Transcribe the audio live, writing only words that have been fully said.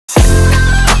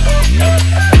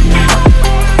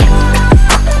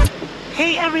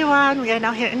everyone, we are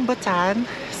now here in Bhutan.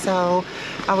 So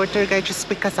our tour guide just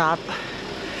picked us up,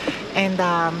 and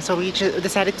so we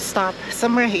decided to stop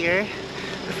somewhere here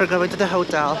before going to the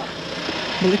hotel.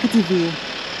 But look at the view.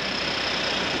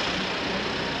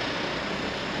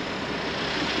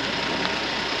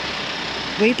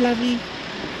 Wait, Lovey.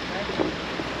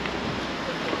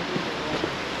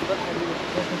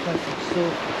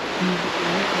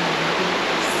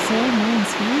 So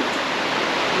nice, right?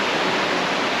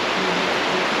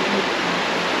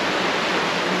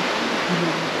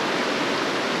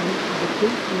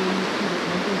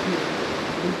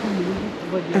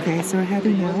 Okay, so we're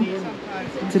heading now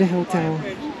to the hotel.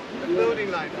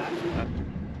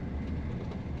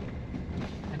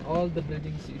 And all the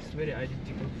buildings is very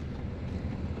identical.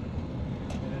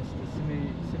 It has the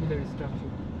similar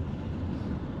structure.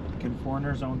 Can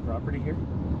foreigners own property here?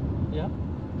 Yeah.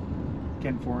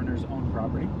 Can foreigners own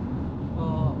property?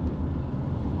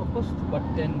 Of course, but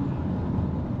then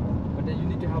you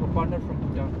need to have a partner from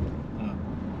Bhutan.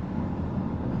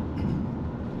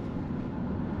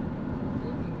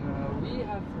 We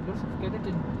have lots of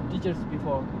Canadian teachers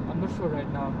before. I'm not sure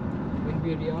right now. When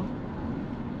we were young,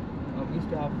 we used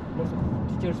to have lots of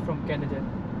teachers from Canada.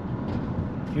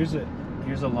 Here's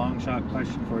a long shot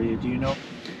question for you. Do you know?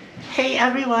 Hey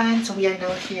everyone, so we are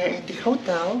now here in the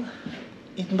hotel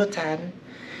in Bhutan.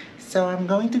 So I'm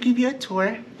going to give you a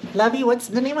tour. Lovey, what's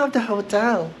the name of the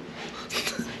hotel?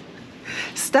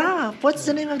 Stop! What's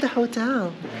the name of the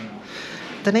hotel?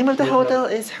 The name of the hotel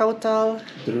is Hotel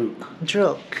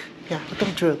Druk. Yeah, Hotel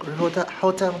Druk or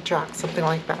Hotel Druk, something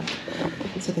like that.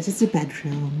 So this is the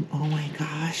bedroom. Oh my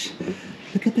gosh.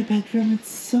 Look at the bedroom, it's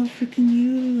so freaking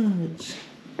huge.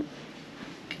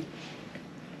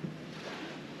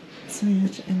 So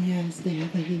huge, and yes, they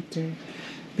have a heater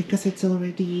because it's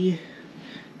already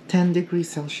 10 degrees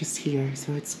Celsius here,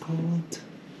 so it's cold.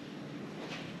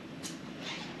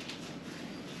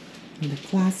 In the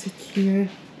closet here,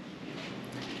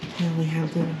 now we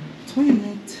have the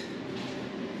toilet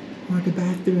or the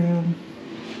bathroom.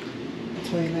 The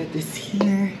toilet is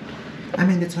here. I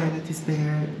mean, the toilet is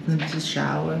there. Then the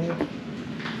shower.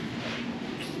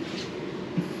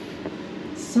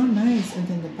 So nice, and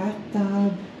then the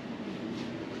bathtub.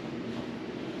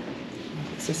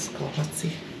 This is cool. Let's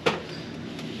see.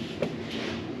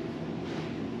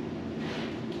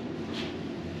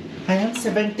 I am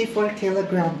 74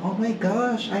 kilograms. Oh my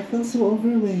gosh, I feel so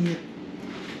overweight.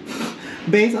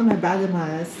 Based on my body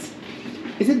mass.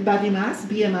 Is it body mass?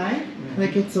 BMI? Mm-hmm.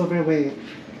 Like it's overweight.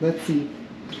 Let's see.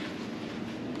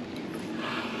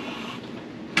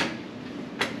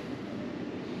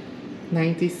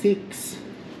 $96.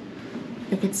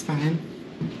 I think it's fine.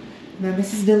 Now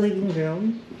this is the living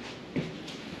room.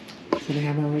 So they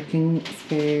have a working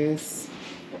space,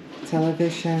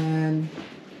 television,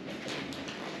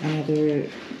 another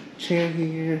chair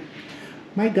here.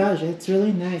 My gosh, it's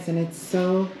really nice, and it's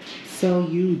so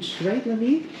huge, right,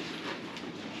 Lovey?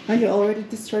 Are you all ready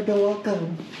to start the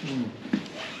welcome?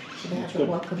 So they have the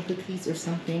welcome cookies or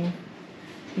something.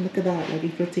 And look at that, like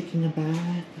if you're taking a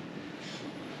bath.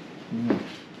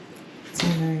 So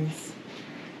nice.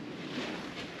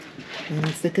 And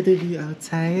let's look at the view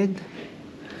outside.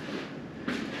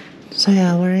 So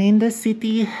yeah, we're in the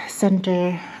city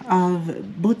center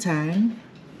of Bhutan,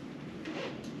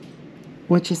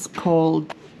 which is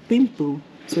called Thimphu.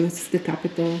 So this is the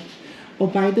capital. Oh,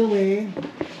 by the way,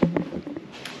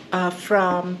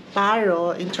 from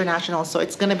Paro International, so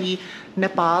it's gonna be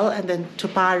Nepal and then to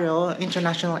Paro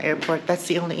International Airport. That's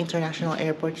the only international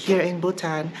airport here in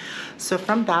Bhutan. So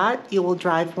from that, you will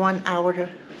drive 1 hour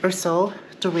or so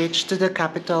to reach to the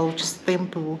capital, which is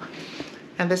Thimphu.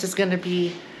 And this is gonna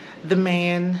be the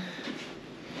main,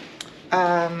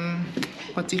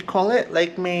 what do you call it?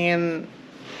 Like main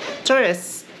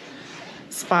tourist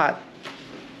spot.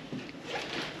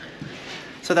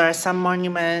 So there are some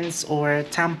monuments or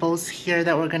temples here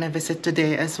that we're gonna visit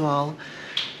today as well.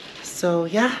 So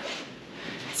yeah,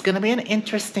 it's gonna be an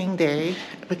interesting day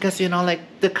because, you know, like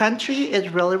the country,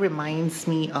 it really reminds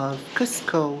me of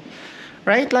Cusco,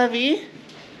 right, Lovey?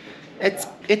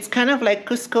 It's kind of like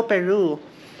Cusco, Peru.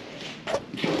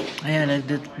 Yeah, like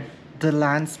the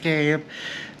landscape,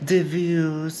 the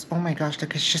views. Oh my gosh,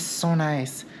 like it's just so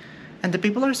nice. And the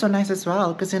people are so nice as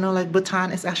well, because, you know, like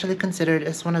Bhutan is actually considered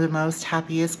as one of the most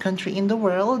happiest country in the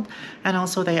world, and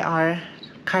also they are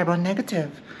carbon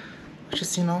negative, which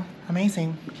is, you know,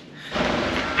 amazing.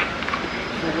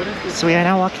 So we are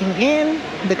now walking in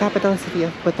the capital city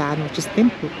of Bhutan, which is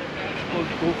Thimphu.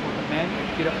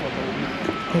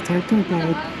 It's our tour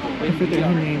guide. I forget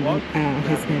her name,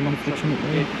 his name,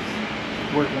 unfortunately.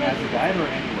 Working as a guide or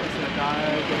anywhere?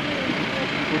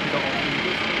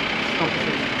 Don't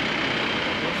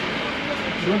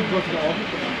go to the office.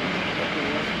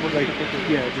 Like,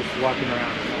 yeah, just walking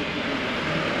around.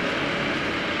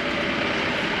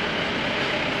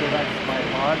 So that's by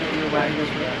law that you're wearing this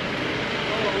red?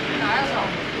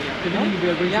 Today we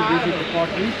are going to visit the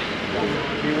pottery.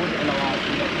 They won't allow us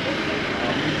to. We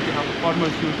need to have a formal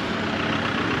shoot.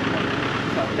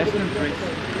 National dress.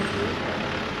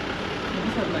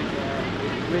 These are like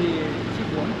very cheap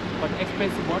one, but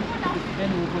expensive one. It's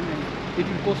then open and it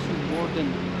will cost you more than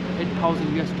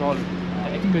 8,000 US dollars.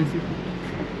 Expensive.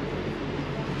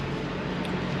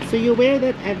 So you wear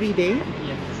that every day?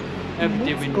 Yes. Every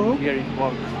day when Cool. we are in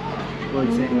work. Well,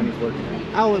 he's saying when he's working.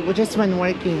 Oh, just when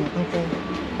working. Okay.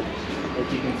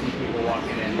 Like you can see people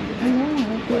walking in I know.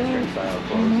 Western style I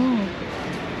clothes. know.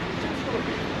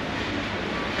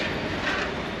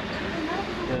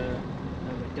 The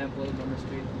temple,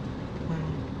 monastery,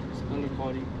 scholar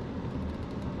body.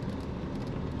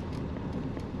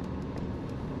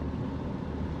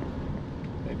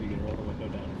 Maybe you can roll the window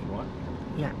down if you want.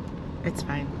 Yeah, it's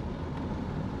fine.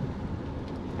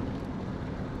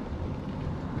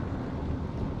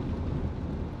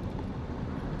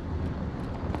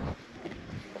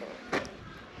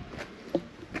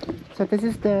 So this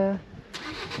is the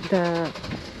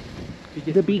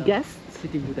biggest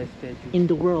Sitting Buddha statue. in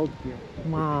the world. Yeah.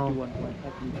 Wow.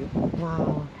 51.5 meters.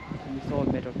 Wow. And it's all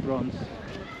made of bronze.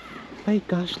 My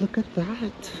gosh, look at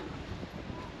that.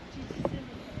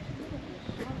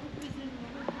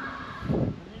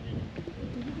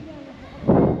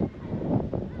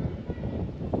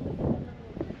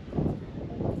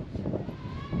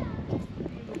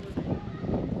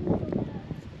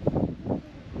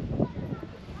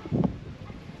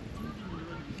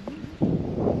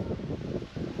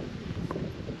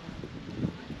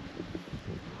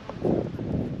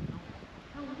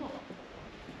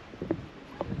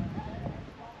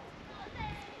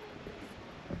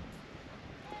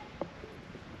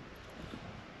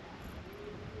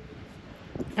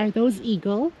 Are those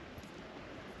eagle?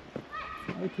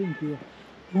 I think, yeah.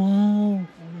 Wow.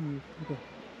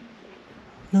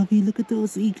 Lovey, look at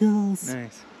those eagles.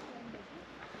 Nice.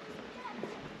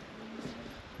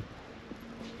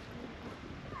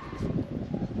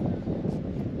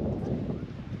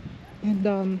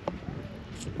 And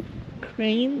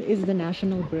crane is the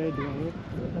national bird, right?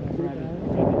 Of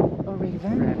Bhutan. Oh,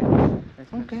 raven?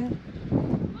 Okay.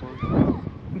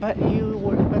 But there's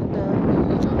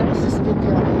this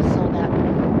video I saw that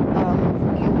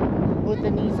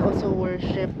Bhutanese also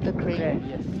worship the crane.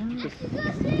 Yes. Yeah.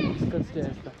 It's considered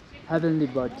as the heavenly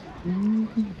bird. Mhm.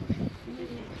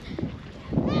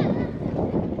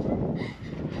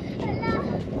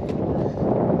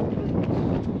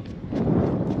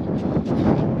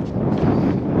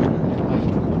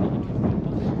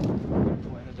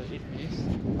 Another 8 minutes.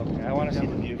 Okay, I want to see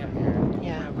the view from here.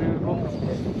 Yeah. We will go.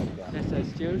 There's the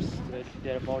stairs.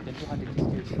 There are more than 200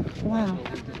 stairs. Wow. So we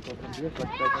can go from here, but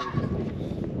better about his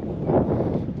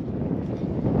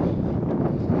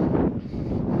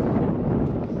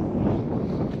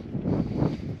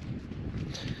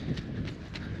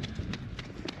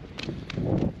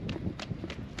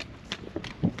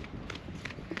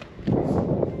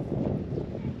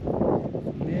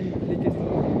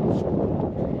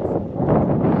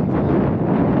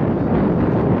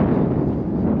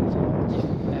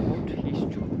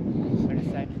to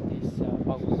recite this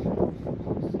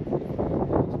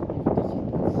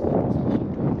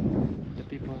the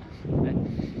people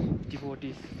and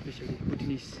devotees, especially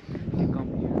Bhutanese, they come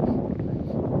here,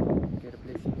 get a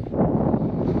blessing.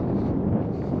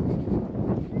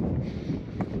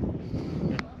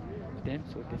 And then,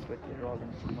 so that's what they're all in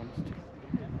the monastery.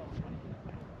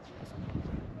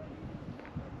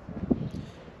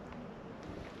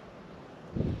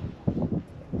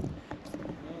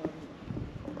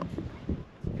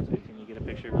 So can you get a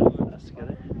picture of us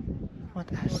together?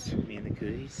 What else? Me and the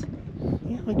cooties?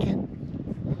 Yeah, we can.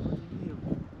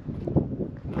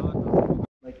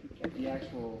 Like the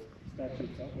actual statue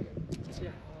itself? Yeah,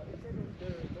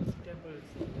 those temples.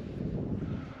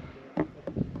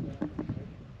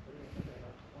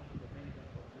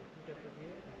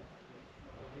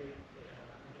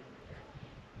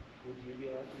 Would you be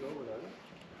allowed to go without it?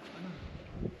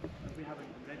 We haven't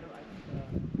read it, I think.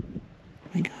 Oh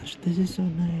my gosh, this is so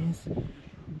nice.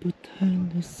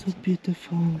 Bhutan is so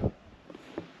beautiful.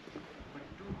 But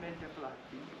two main temple are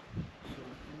here. So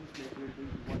in this place we're going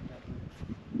to one temple.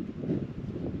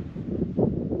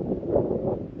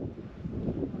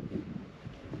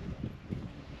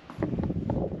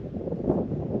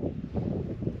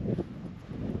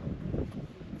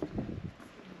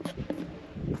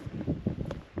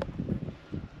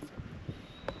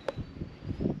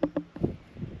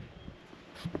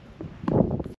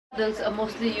 saddles are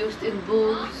mostly used in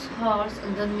bulls, horse,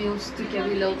 and then mules to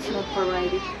carry loads, not for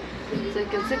riding. So you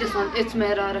can see this one, it's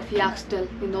made out of yak tail.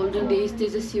 In olden days, they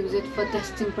just use it for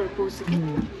testing purpose.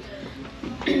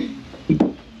 Okay?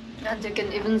 And you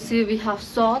can even see we have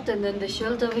sword and then the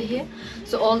shield over here.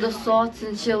 So all the swords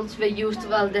and shields were used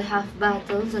while they have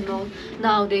battles and all.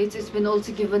 Nowadays it's been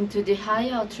also given to the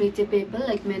higher authority people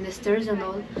like ministers and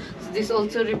all. So this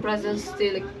also represents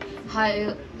the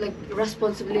higher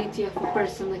responsibility of a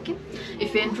person. Okay,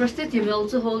 if you're interested, you may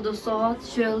also hold the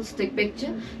swords, shields, take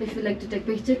picture. If you like to take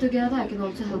picture together, I can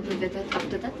also help you with that.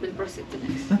 After that, we'll proceed to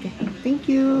next. Okay, thank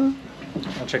you.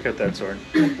 I'll check out that sword.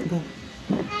 Go.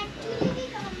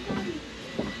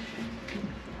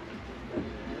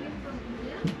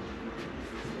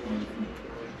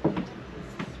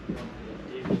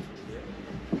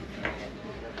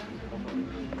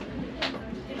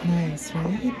 Nice,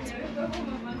 right?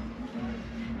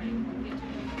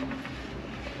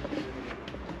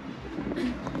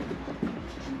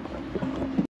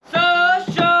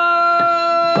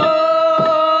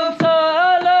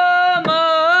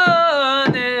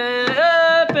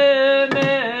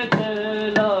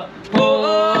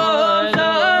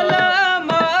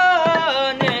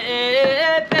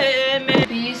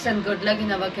 And good luck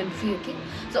in our country. Okay,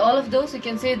 so all of those you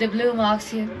can see the blue marks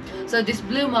here. So these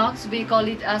blue marks we call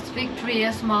it as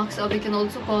victorious marks, or we can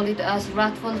also call it as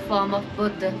wrathful form of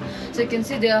Buddha. So you can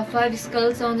see there are 5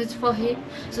 skulls on its forehead.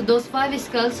 So those 5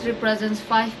 skulls represents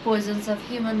 5 poisons of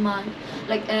human mind,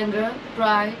 like anger,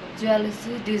 pride,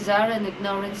 jealousy, desire, and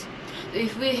ignorance.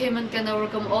 If we human can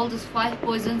overcome all those 5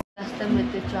 poisons, that's the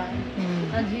with the child.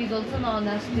 And he is also known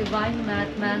as divine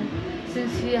madman,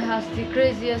 since he has the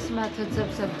craziest methods of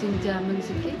subduing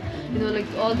demons. Okay, you know, like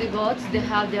all the gods, they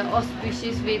have their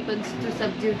auspicious weapons to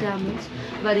subdue demons,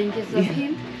 but in case of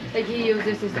him, like he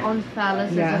uses his own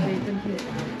phallus as a weapon here.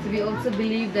 So we also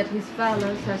believe that his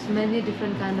phallus has many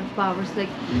different kind of powers, like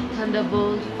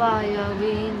thunderbolt, fire,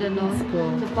 wind, and all.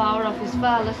 Cool. The power of his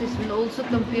phallus has been also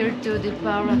compared to the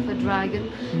power of a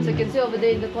dragon. So you can see over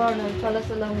there in the corner, phallus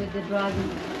along with the dragon.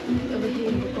 Over here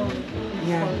in the corner.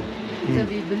 So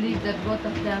we believe that both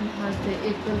of them has the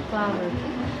equal power.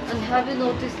 Okay? And have you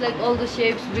noticed like all the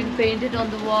shapes been painted on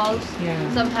the walls?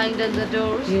 Some hanged on the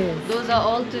doors? Those are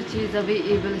all to chase away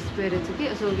evil spirits.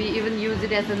 Okay, so we even use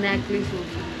it as a necklace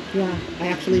also. Yeah, I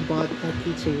actually bought a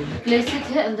keychain. Place it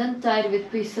here and then tie it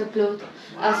with piece of cloth.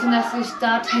 As soon as we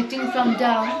start hitting from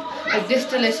down, a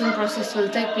distillation process will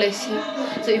take place here.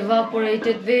 So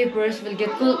evaporated vapors will get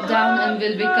cooled down and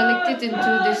will be collected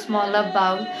into this smaller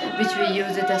bowl, which we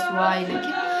use it as wine.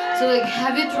 Okay. So like,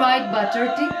 have you tried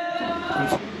butter tea?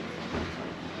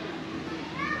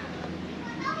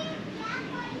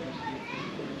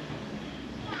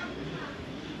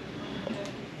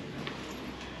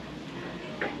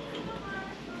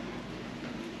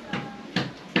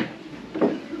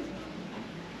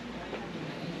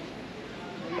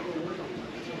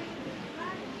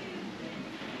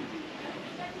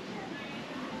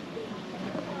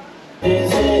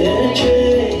 Is it okay?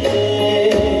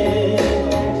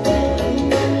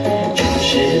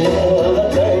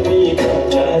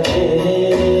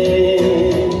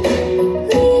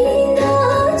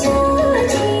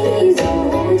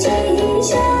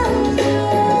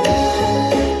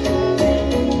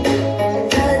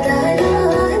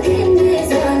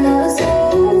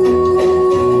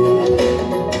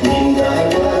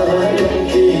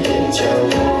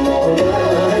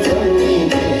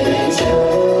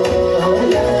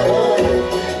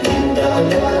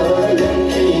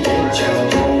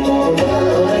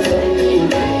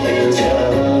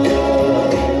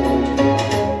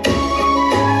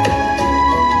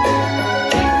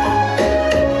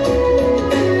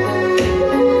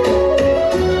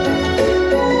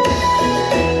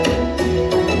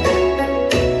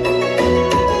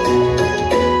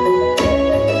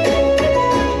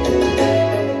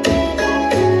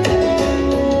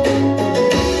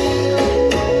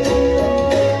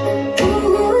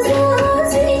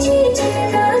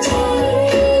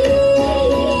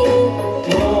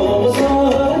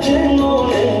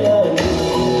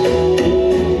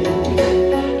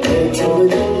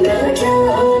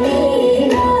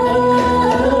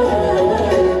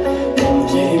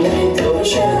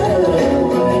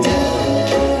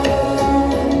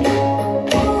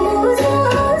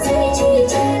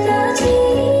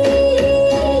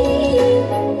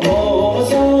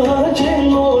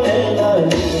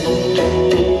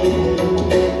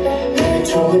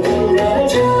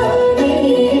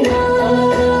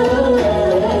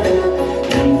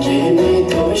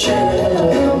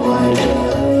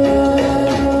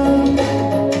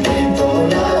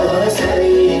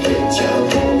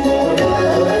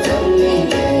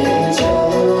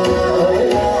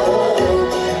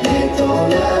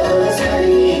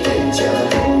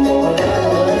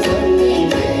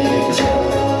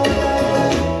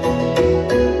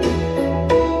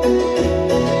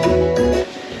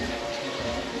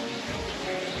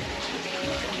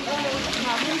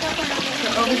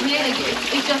 Over here,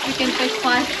 each of you can pick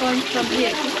 5 coins from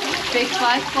here. Pick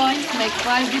 5 coins, make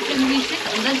 5 different wishes,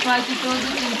 and then try to throw it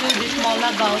into the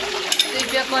smaller bowl. So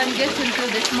if your coin gets into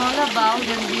the smaller bowl,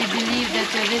 then we believe that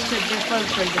your wish should be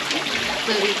fulfilled.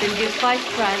 So you can give 5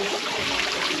 tries.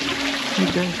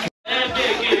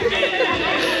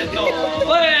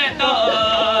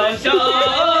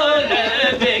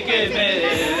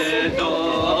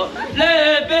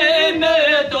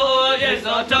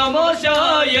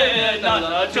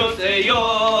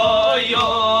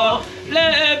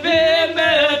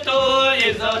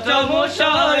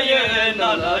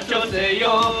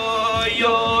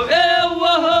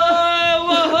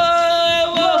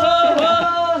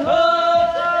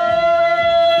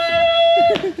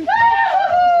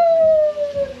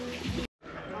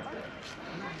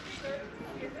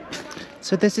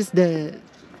 So this is the...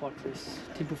 Fortress,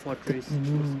 Tipu Fortress.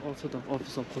 Also the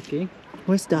office of the king.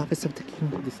 Where's the office of the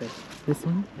king? This side. This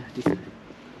one? Yeah, this side.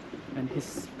 And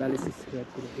his palace is right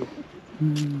to the hill.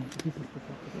 This is the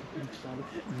fortress of King's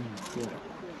palace. Yeah.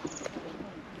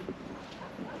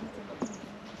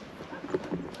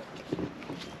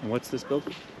 And what's this built?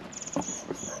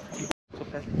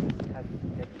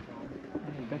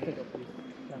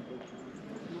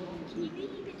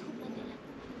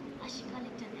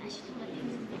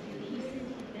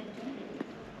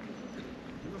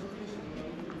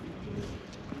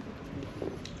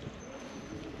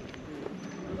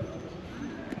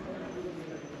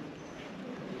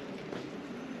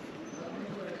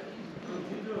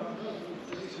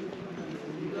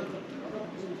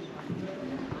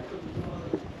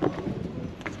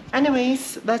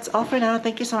 Anyways, that's all for now.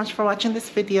 Thank you so much for watching this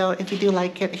video. If you do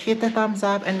like it, hit the thumbs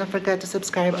up and don't forget to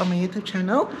subscribe on my YouTube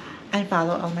channel and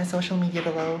follow all my social media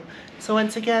below. So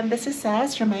once again, this is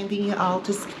Sass reminding you all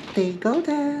to stay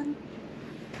golden.